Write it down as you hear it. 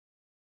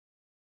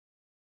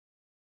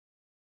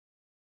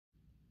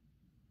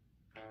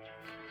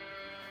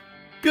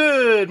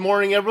Good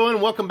morning,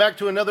 everyone. Welcome back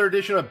to another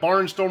edition of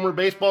Barnstormer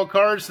Baseball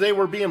Cards. Today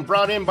we're being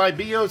brought in by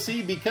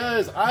BOC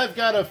because I've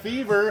got a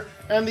fever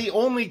and the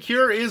only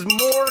cure is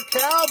more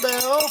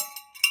cowbell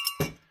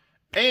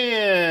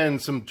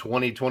and some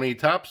 2020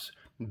 Topps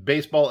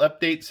Baseball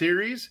Update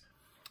Series.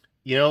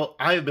 You know,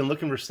 I have been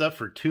looking for stuff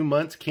for 2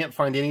 months, can't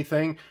find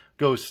anything.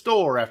 Go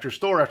store after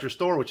store after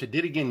store, which I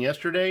did again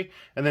yesterday.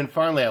 And then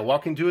finally I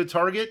walk into a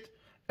Target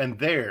and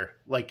there,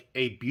 like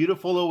a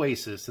beautiful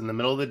oasis in the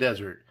middle of the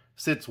desert,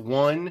 sits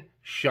one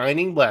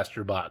shining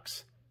blaster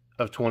box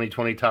of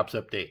 2020 Topps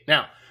Update.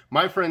 Now,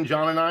 my friend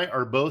John and I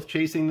are both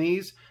chasing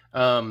these.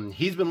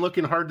 He's been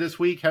looking hard this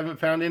week, haven't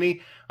found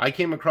any. I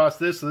came across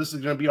this, so this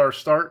is going to be our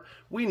start.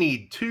 We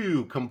need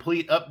 2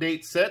 complete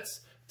update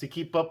sets to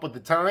keep up with the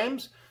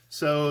times.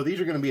 So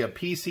these are going to be a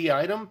PC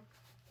item.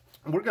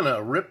 We're going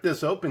to rip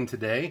this open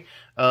today.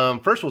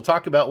 First, we'll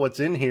talk about what's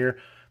in here.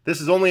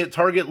 This is only at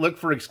Target. Look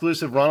for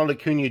exclusive Ronald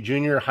Acuna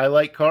Jr.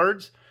 highlight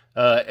cards.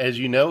 As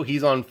you know,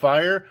 he's on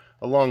fire,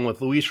 along with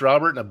Luis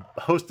Robert and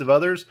a host of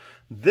others.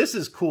 This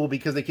is cool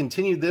because they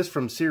continued this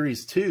from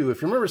Series 2.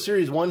 If you remember,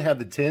 Series 1 had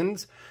the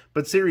tins,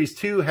 but Series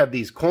 2 had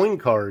these coin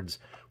cards,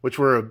 which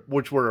were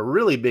a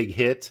really big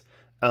hit.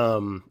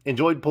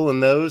 Enjoyed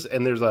pulling those,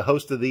 and there's a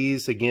host of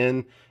these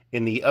again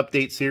in the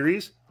update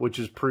series, which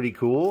is pretty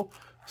cool.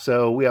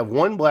 So we have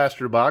one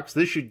blaster box.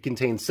 This should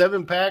contain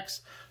 7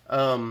 packs,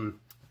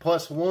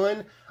 plus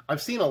 1.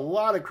 I've seen a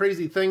lot of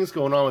crazy things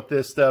going on with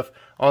this stuff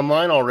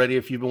online already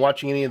if you've been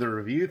watching any of the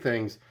review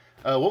things.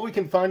 What we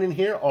can find in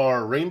here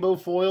are rainbow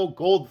foil,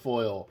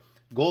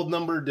 gold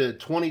numbered to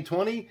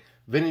 2020,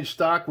 vintage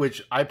stock,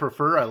 which I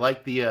prefer. I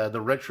like the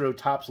retro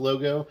Topps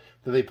logo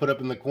that they put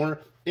up in the corner.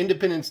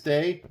 Independence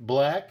Day,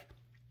 black.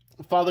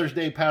 Father's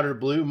Day, powder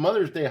blue.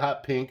 Mother's Day,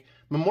 hot pink.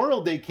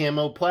 Memorial Day,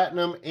 camo,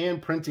 platinum,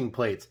 and printing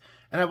plates.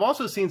 And I've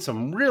also seen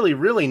some really,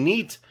 really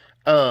neat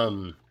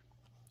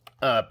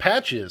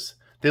patches.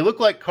 They look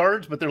like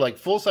cards, but they're like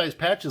full-size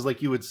patches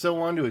like you would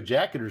sew onto a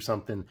jacket or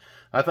something.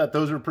 I thought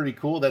those were pretty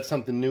cool. That's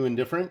something new and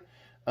different.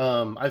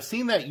 I've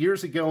seen that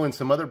years ago in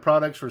some other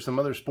products for some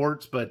other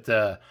sports, but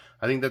I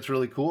think that's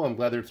really cool. I'm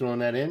glad they're throwing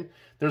that in.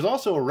 There's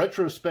also a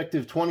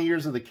retrospective 20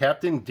 Years of the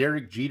Captain,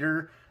 Derek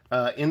Jeter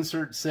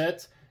insert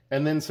set,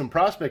 and then some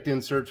prospect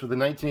inserts with the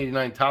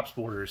 1989 Topps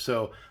borders.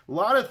 So a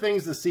lot of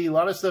things to see, a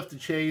lot of stuff to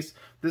chase.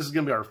 This is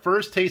going to be our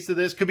first taste of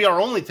this. Could be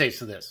our only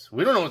taste of this.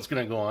 We don't know what's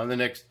going to go on the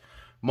next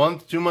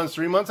month, 2 months,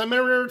 3 months. I may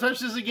never touch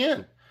this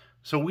again.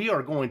 So we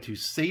are going to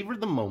savor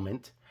the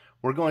moment.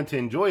 We're going to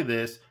enjoy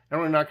this, and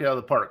we're going to knock it out of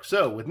the park.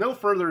 So with no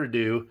further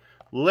ado,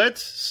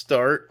 let's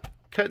start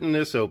cutting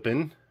this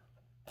open.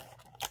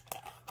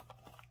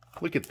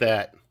 Look at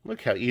that.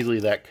 Look how easily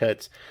that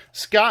cuts.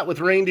 Scott with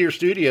Reindeer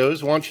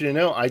Studios wants you to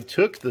know I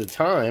took the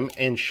time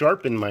and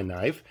sharpened my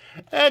knife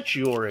at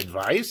your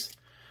advice.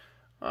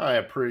 I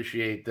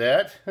appreciate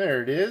that.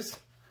 There it is.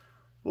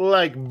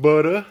 Like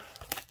butter.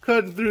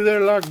 Cutting through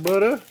there like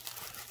butter.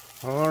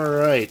 All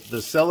right,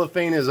 the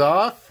cellophane is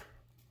off,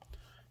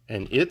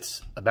 and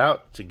it's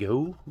about to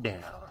go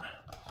down.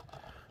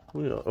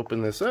 We'll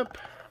open this up.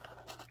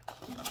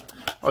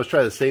 I always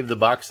try to save the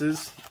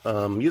boxes,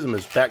 use them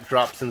as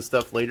backdrops and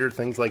stuff later,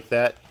 things like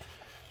that.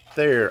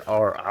 There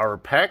are our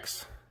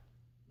packs.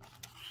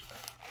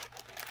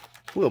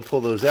 We'll pull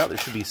those out. There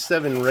should be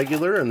 7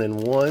 regular, and then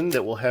 1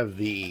 that will have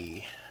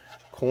the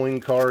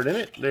coin card in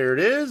it. There it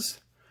is.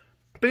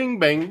 Bing,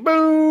 bang,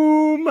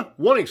 boom!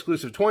 1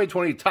 exclusive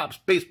 2020 Topps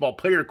Baseball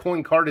Player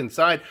coin card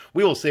inside.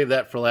 We will save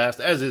that for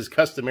last, as is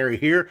customary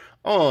here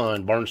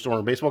on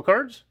Barnstormer Baseball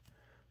Cards.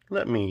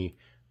 Let me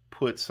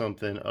put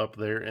something up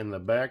there in the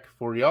back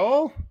for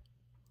y'all.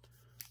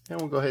 And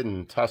we'll go ahead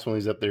and toss one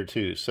of these up there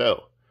too.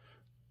 So,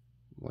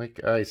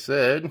 like I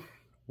said,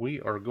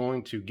 we are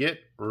going to get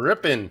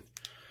ripping.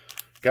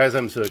 Guys,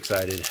 I'm so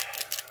excited.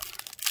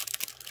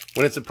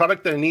 When it's a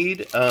product that I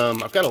need,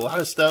 I've got a lot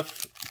of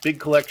stuff. Big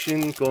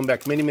collection going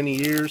back many, many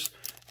years.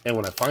 And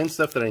when I find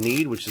stuff that I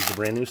need, which is the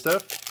brand new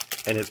stuff,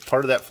 and it's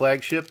part of that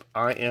flagship,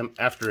 I am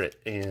after it.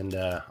 And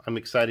I'm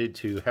excited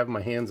to have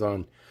my hands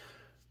on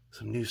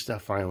some new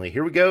stuff finally.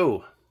 Here we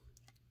go.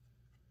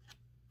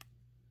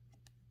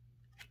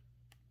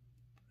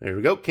 There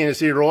we go. Kansas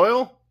City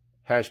Royal.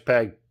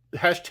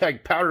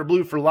 Hashtag powder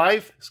blue for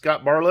life.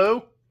 Scott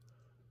Barlow.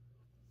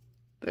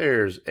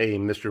 There's a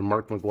Mr.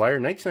 Mark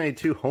McGwire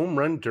 1992 Home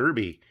Run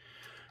Derby.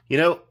 You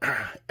know,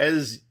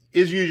 as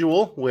is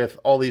usual with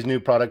all these new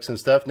products and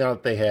stuff, now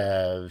that they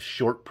have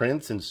short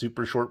prints and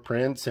super short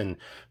prints and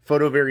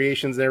photo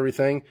variations and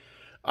everything,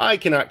 I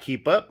cannot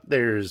keep up.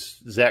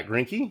 There's Zach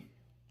Greinke.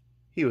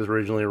 He was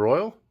originally a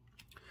Royal.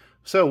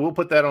 So we'll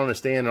put that on a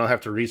stand, and I'll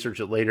have to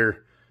research it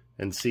later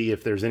and see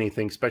if there's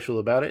anything special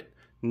about it.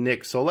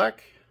 Nick Solak.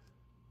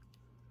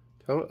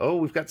 Oh,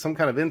 we've got some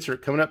kind of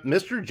insert coming up.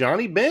 Mr.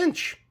 Johnny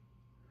Bench.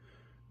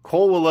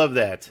 Cole will love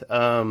that.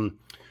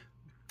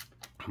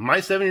 My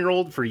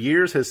 7-year-old for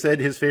years has said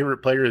his favorite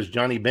player is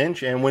Johnny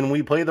Bench, and when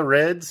we play the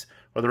Reds,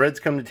 or the Reds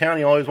come to town,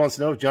 he always wants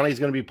to know if Johnny's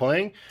going to be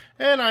playing,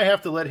 and I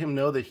have to let him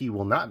know that he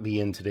will not be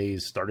in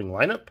today's starting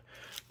lineup.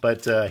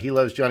 But he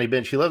loves Johnny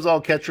Bench. He loves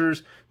all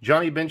catchers.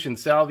 Johnny Bench and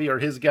Salvi are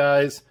his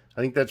guys.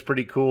 I think that's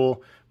pretty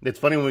cool. It's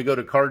funny when we go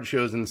to card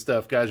shows and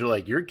stuff, guys are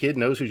like, your kid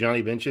knows who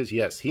Johnny Bench is?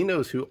 Yes, he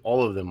knows who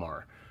all of them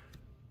are.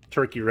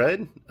 Turkey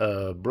Red,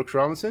 Brooks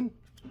Robinson.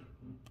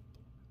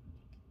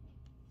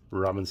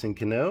 Robinson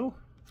Cano.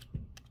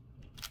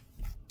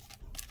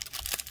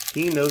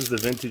 He knows the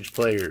vintage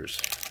players,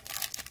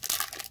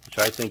 which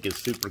I think is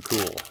super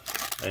cool.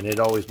 And it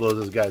always blows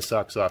those guys'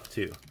 socks off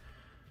too.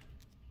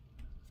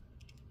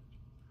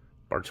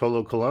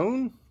 Bartolo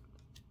Colon.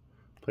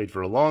 Played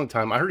for a long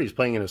time. I heard he's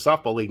playing in a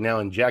softball league now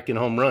and jacking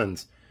home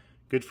runs.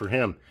 Good for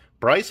him.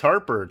 Bryce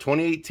Harper,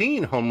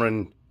 2018 Home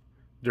Run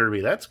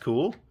Derby. That's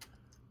cool.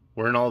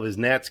 Wearing all of his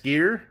Nats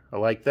gear. I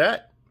like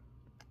that.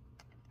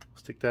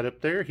 Stick that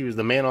up there. He was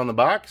the man on the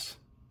box.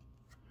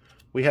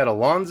 We had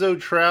Alonzo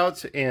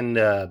Trout and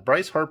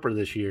Bryce Harper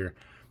this year.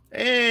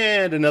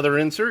 And another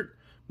insert.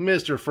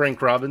 Mr.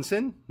 Frank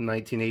Robinson,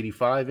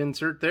 1985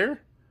 insert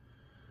there.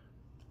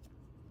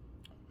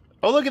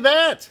 Oh, look at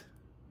that.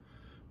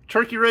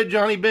 Turkey Red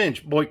Johnny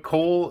Bench. Boy,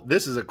 Cole,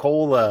 this is a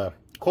Cole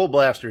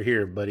blaster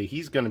here, buddy.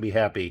 He's going to be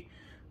happy.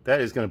 That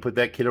is going to put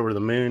that kid over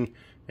the moon.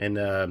 And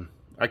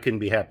I couldn't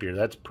be happier.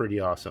 That's pretty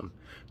awesome.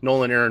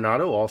 Nolan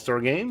Arenado, All-Star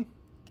Game.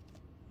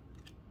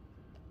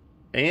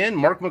 And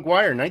Mark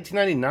McGwire,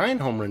 1999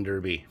 Home Run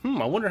Derby.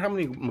 I wonder how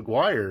many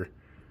McGwire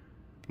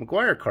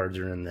cards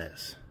are in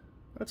this.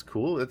 That's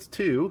cool. That's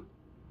two.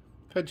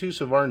 I've had two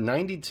so far,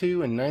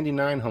 92 and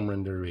 99 Home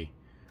Run Derby.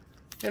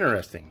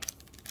 Interesting.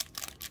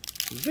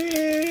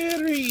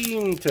 Very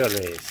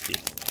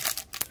interesting.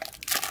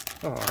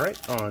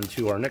 Alright, on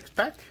to our next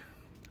pack.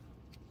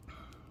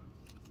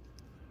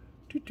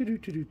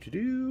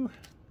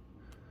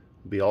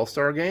 Be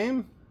All-Star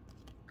Game.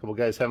 A couple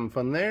guys having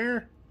fun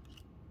there.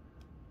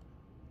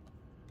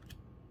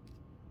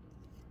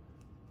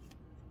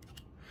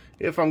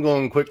 If I'm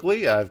going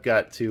quickly, I've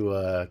got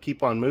to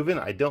keep on moving.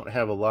 I don't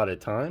have a lot of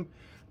time.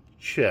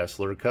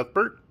 Chesler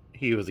Cuthbert.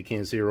 He was a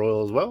Kansas City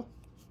Royal as well.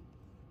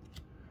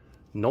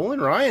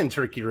 Nolan Ryan,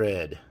 Turkey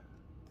Red.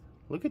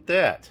 Look at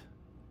that.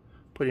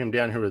 Put him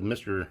down here with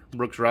Mr.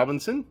 Brooks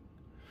Robinson.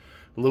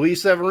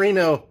 Luis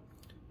Severino.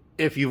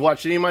 If you've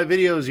watched any of my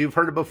videos, you've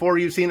heard it before,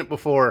 you've seen it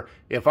before.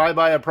 If I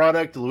buy a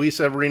product, Luis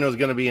Severino is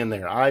going to be in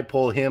there. I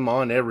pull him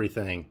on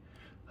everything.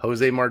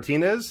 Jose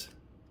Martinez.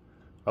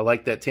 I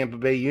like that Tampa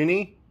Bay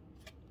uni.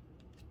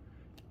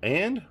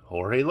 And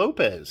Jorge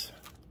Lopez.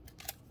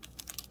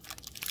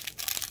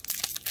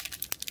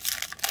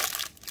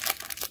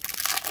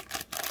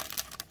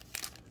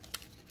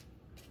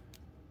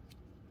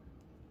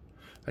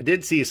 I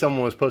did see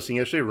someone was posting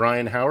yesterday,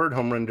 Ryan Howard,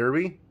 Home Run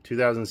Derby,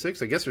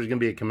 2006. I guess there's going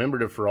to be a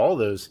commemorative for all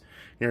those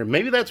here.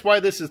 Maybe that's why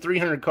this is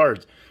 300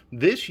 cards.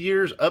 This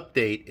year's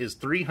update is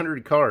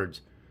 300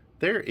 cards.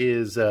 There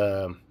is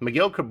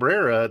Miguel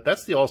Cabrera.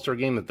 That's the All-Star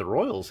Game that the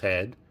Royals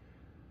had.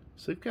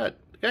 So they've got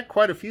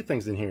quite a few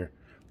things in here.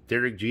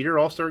 Derek Jeter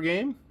All-Star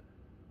Game.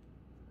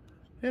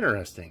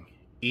 Interesting.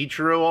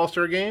 Ichiro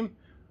All-Star Game.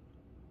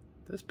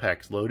 This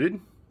pack's loaded.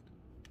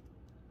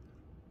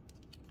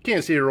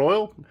 Kansas City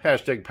Royal.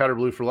 Hashtag Powder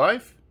Blue for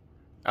Life.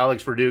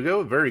 Alex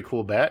Verdugo. Very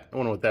cool bat. I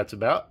wonder what that's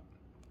about.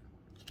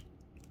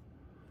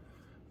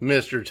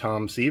 Mr.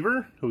 Tom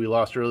Seaver, who we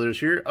lost earlier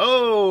this year.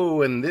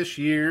 Oh, and this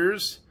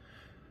year's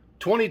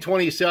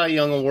 2020 Cy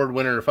Young Award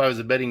winner. If I was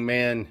a betting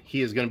man,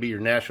 he is going to be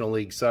your National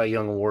League Cy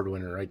Young Award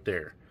winner right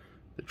there.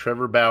 The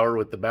Trevor Bauer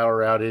with the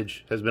Bauer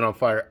outage has been on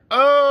fire.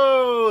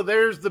 Oh,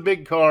 there's the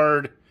big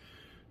card.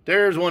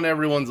 There's one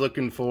everyone's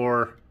looking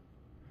for.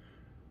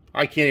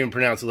 I can't even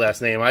pronounce the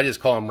last name. I just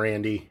call him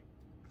Randy.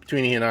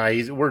 Between he and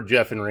I, we're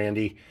Jeff and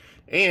Randy.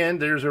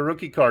 And there's a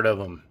rookie card of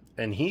him.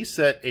 And he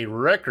set a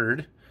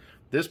record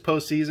this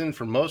postseason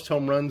for most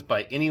home runs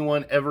by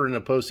anyone ever in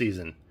a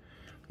postseason.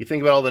 You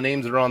think about all the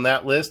names that are on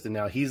that list, and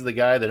now he's the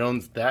guy that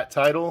owns that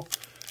title.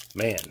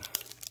 Man,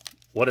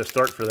 what a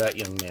start for that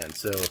young man.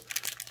 So,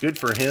 good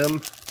for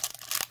him.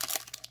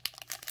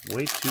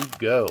 Way to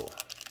go.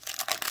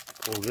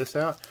 Pull this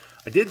out.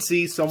 I did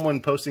see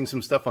someone posting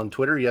some stuff on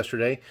Twitter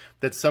yesterday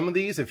that some of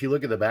these, if you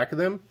look at the back of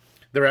them,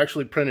 they're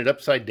actually printed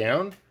upside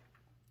down.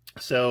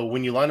 So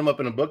when you line them up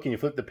in a book and you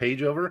flip the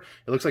page over,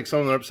 it looks like some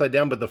of them are upside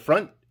down, but the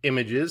front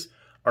images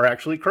are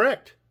actually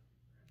correct.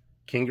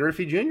 King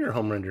Griffey Jr.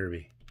 Home Run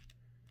Derby.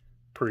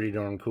 Pretty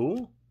darn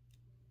cool.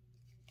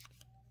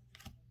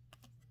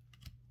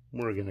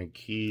 We're going to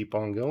keep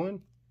on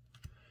going.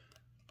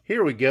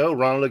 Here we go.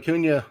 Ronald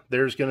Acuna.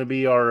 There's going to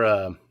be our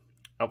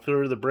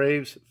outfielder of the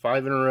Braves.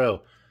 5 in a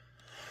row.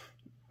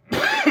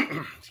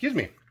 Excuse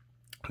me.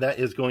 That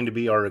is going to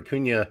be our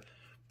Acuna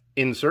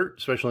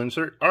insert, special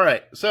insert. All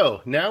right,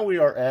 so now we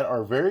are at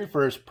our very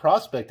first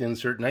prospect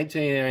insert,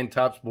 1989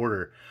 Topps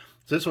Border.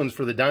 So this one's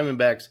for the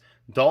Diamondbacks,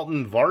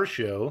 Dalton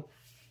Varsho,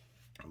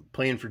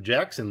 playing for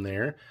Jackson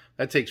there.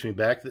 That takes me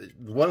back.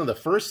 One of the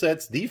first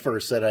sets, the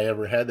first set I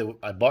ever had that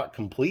I bought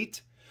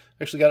complete.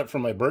 Actually got it for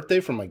my birthday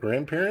from my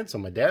grandparents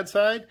on my dad's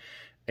side,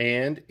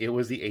 and it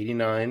was the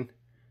 89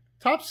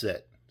 Topps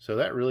set. So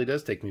that really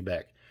does take me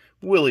back.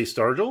 Willie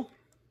Stargell.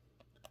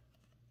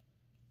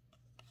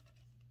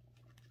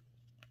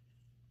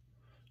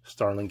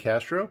 Starlin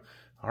Castro.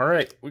 All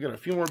right, we got a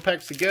few more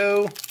packs to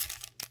go.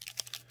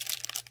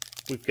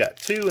 We've got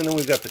 2, and then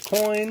we've got the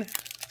coin.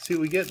 Let's see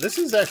what we get. This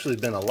has actually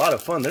been a lot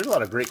of fun. There's a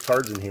lot of great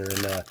cards in here,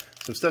 and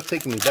some stuff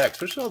taking me back,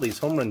 especially all these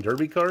Home Run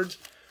Derby cards.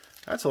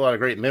 That's a lot of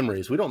great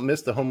memories. We don't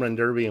miss the Home Run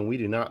Derby, and we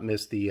do not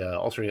miss the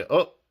All-Star.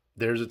 Oh,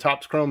 there's a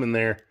Topps Chrome in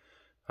there.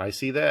 I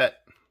see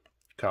that.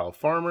 Kyle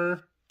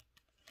Farmer.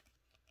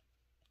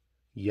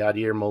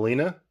 Yadier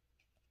Molina.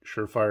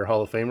 Surefire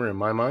Hall of Famer in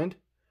my mind.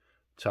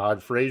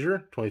 Todd Frazier,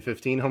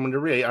 2015 Home Run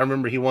Derby. I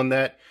remember he won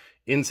that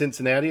in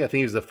Cincinnati. I think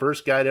he was the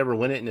first guy to ever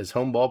win it in his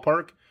home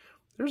ballpark.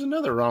 There's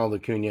another Ronald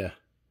Acuna.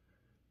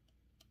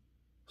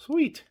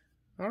 Sweet.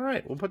 All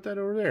right, we'll put that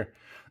over there.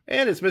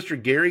 And it's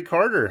Mr. Gary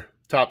Carter,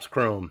 Topps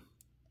Chrome.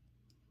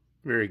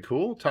 Very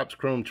cool. Topps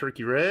Chrome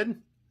Turkey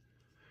Red.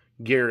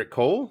 Garrett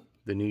Cole,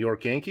 the New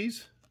York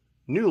Yankees.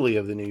 Newly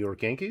of the New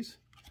York Yankees.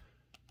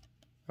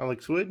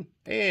 Alex Wood.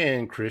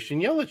 And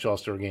Christian Yelich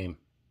All-Star Game.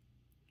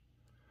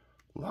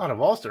 A lot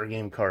of All-Star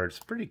Game cards.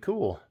 Pretty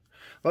cool.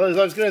 Well, as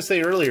I was going to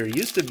say earlier, it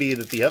used to be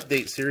that the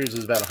update series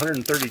was about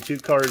 132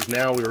 cards.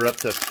 Now we were up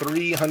to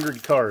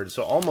 300 cards.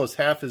 So almost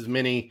half as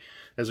many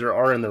as there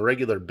are in the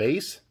regular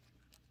base.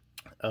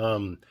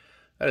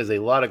 That is a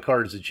lot of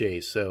cards to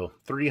chase. So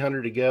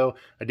 300 to go.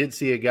 I did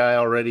see a guy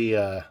already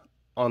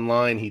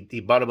online. He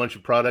bought a bunch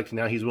of products.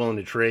 Now he's willing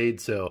to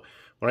trade. So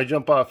when I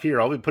jump off here,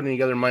 I'll be putting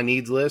together my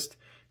needs list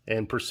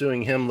and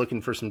pursuing him,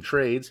 looking for some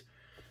trades.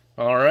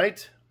 All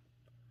right.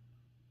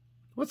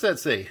 What's that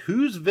say?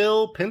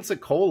 Whoville,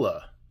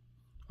 Pensacola.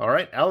 All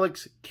right,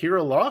 Alex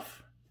Kirilloff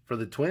for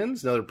the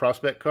Twins, another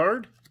prospect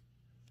card.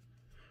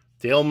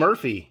 Dale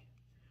Murphy.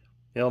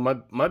 You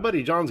know, my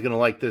buddy John's going to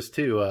like this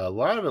too. A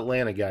lot of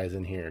Atlanta guys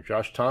in here.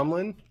 Josh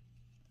Tomlin.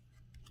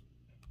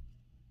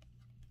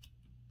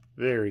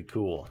 Very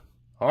cool.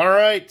 All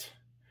right,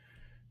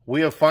 we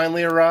have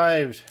finally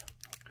arrived.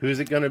 Who's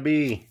it going to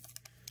be?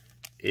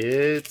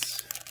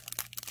 It's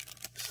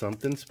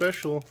something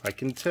special. I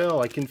can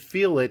tell. I can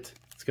feel it.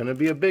 It's going to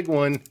be a big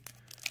one.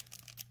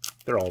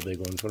 They're all big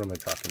ones. What am I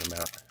talking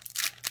about?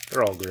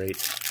 They're all great.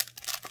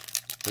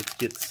 Let's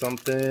get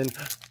something.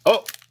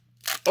 Oh!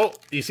 Oh!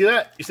 You see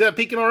that? You see that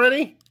peeking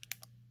already?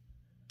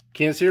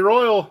 Kansas City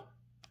Royal.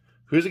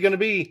 Who's it going to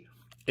be?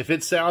 If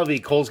it's Salvi,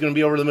 Cole's going to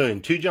be over the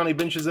moon. 2 Johnny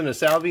Benches and a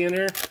Salvi in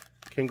here.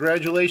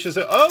 Congratulations.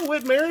 Oh,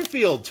 Whit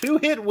Merrifield.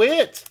 2-hit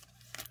Whit.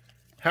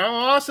 How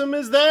awesome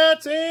is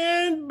that?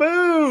 And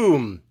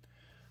boom!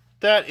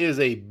 That is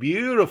a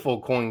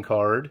beautiful coin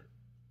card.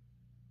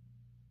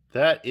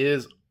 That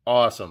is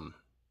awesome.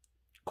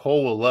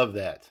 Cole will love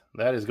that.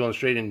 That is going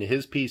straight into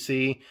his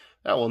PC.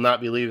 That will not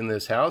be leaving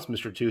this house,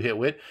 Mr. 2-Hit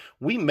Wit.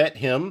 We met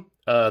him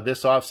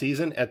this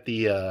offseason at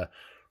the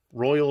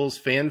Royals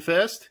Fan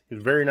Fest. He's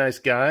a very nice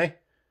guy.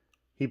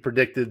 He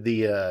predicted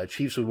the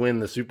Chiefs would win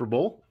the Super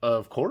Bowl,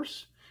 of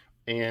course.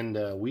 And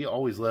we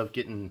always love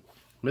getting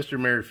Mr.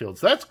 Merrifield.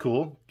 So that's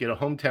cool. Get a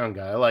hometown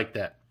guy. I like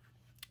that.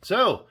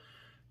 So,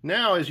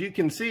 now as you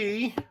can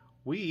see,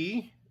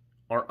 we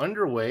are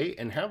underway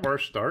and have our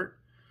start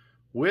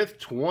with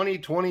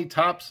 2020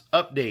 Topps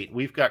Update.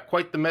 We've got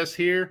quite the mess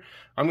here.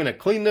 I'm going to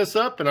clean this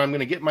up and I'm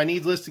going to get my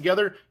needs list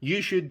together.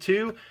 You should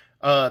too.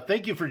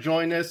 Thank you for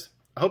joining us.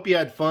 I hope you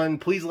had fun.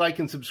 Please like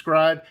and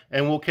subscribe,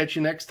 and we'll catch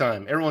you next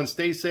time. Everyone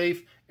stay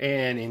safe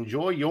and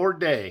enjoy your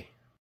day.